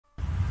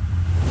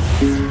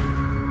Hello!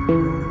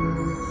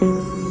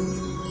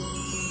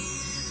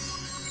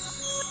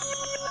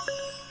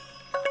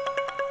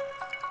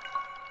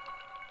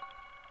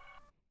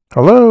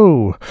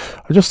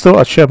 I just thought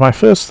I'd share my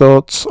first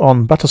thoughts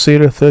on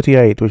Batocera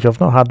 38, which I've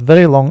not had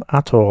very long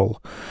at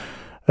all.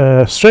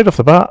 Straight off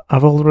the bat,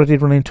 I've already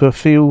run into a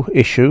few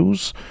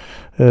issues.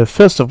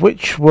 First of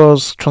which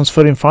was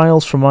transferring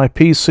files from my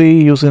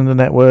PC using the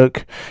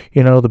network,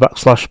 you know, the /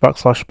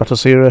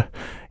 Batocera.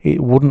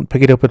 It wouldn't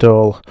pick it up at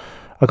all.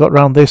 I got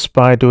around this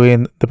by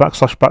doing the /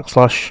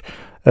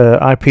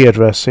 IP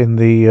address in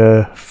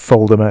the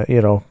folder,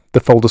 you know,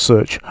 the folder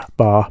search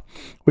bar,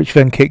 which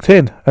then kicked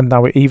in, and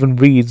now it even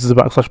reads the /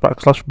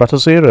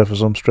 Batocera for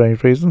some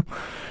strange reason.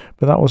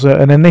 But that was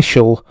an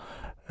initial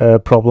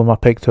problem I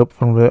picked up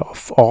from the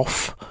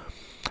off.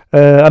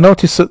 I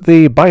noticed that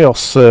the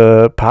BIOS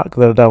pack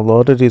that I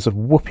downloaded is a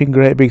whooping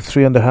great big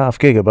 3.5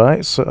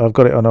 gigabytes. I've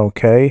got it on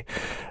OK,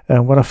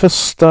 and when I first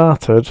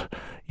started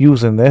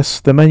using this,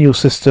 the menu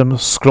system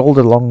scrolled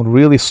along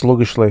really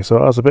sluggishly, so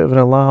it has a bit of an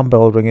alarm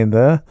bell ringing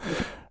there.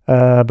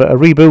 But a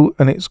reboot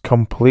and it's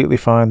completely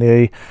fine.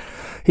 It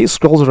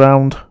scrolls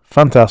around,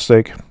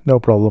 fantastic, no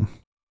problem.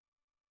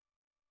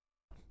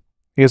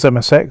 Here's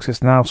MSX,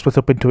 it's now split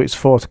up into its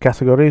 4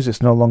 categories,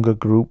 it's no longer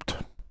grouped.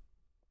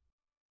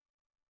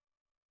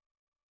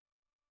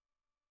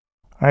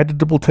 I had a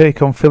double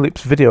take on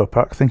Philips video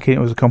pack thinking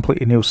it was a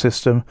completely new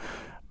system,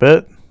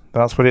 but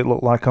that's what it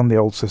looked like on the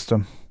old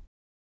system.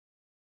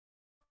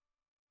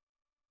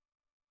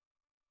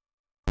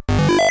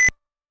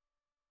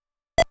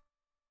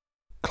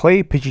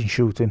 Clay pigeon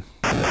shooting.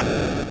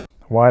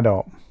 Why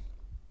not?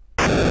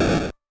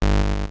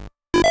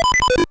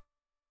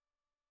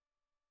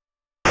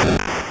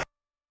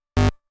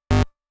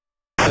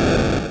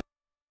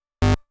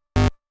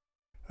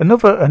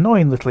 Another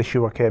annoying little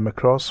issue I came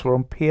across were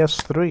on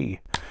PS3.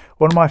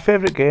 One of my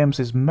favourite games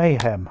is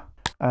Mayhem,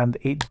 and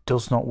it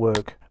does not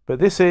work. But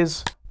this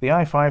is the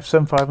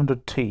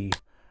i5-7500T.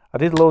 I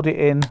did load it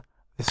in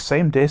this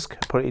same disc,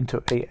 put it into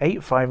a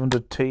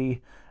 8500T,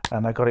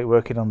 and I got it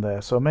working on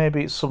there. So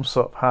maybe it's some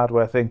sort of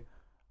hardware thing.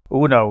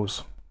 Who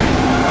knows?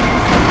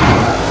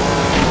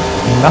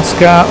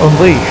 NASCAR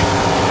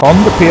Unleashed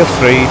on the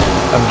PS3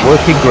 and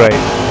working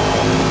great.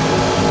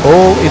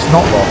 All is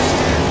not lost.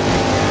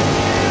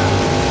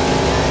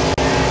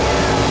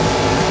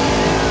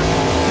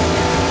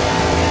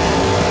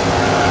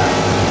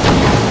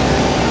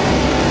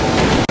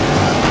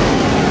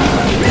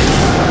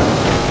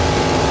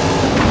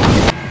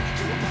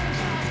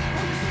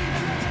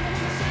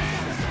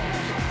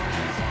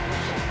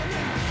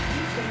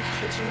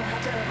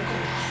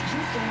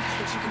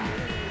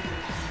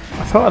 I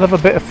thought I'd have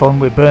a bit of fun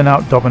with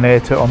Burnout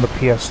Dominator on the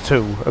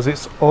PS2, as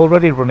it's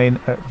already running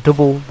at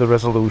double the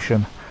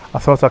resolution. I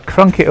thought I'd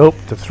crank it up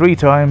to 3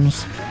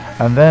 times,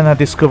 and then I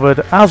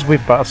discovered, as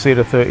with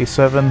Batocera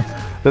 37,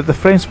 that the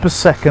frames per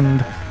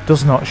second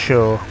does not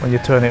show when you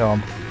turn it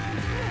on.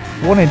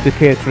 One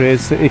indicator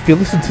is that if you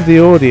listen to the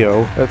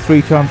audio at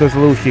 3 times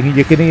resolution,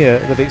 you can hear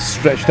that it's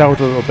stretched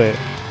out a little bit.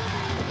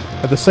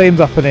 And the same's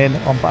happening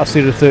on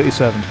Batocera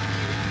 37,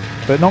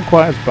 but not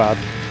quite as bad.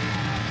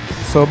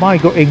 So my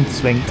gut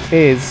instinct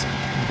is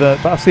that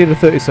Batocera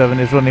 37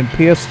 is running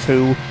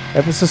PS2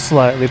 ever so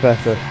slightly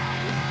better,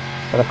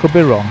 but I could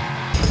be wrong.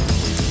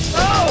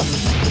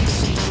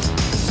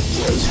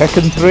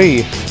 Tekken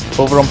 3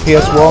 over on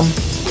PS1,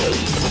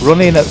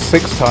 running at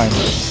 6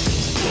 times.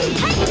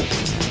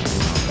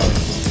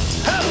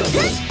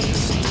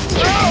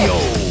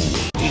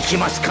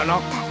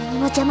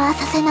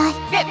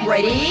 Get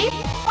ready.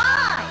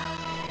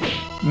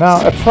 Now,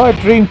 I tried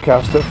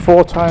Dreamcast at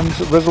 4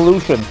 times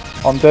resolution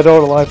on Dead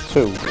or Alive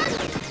 2.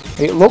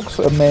 It looks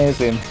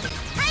amazing,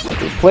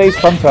 it plays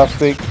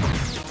fantastic,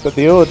 but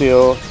the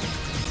audio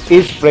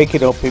is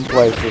breaking up in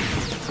places.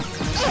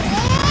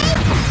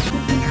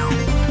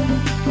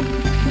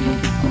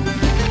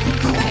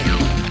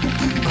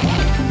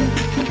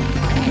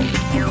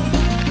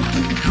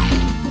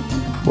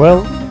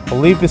 Well, I'll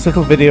leave this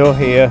little video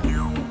here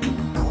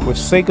with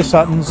Sega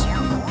Saturn's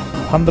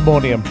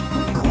Pandemonium.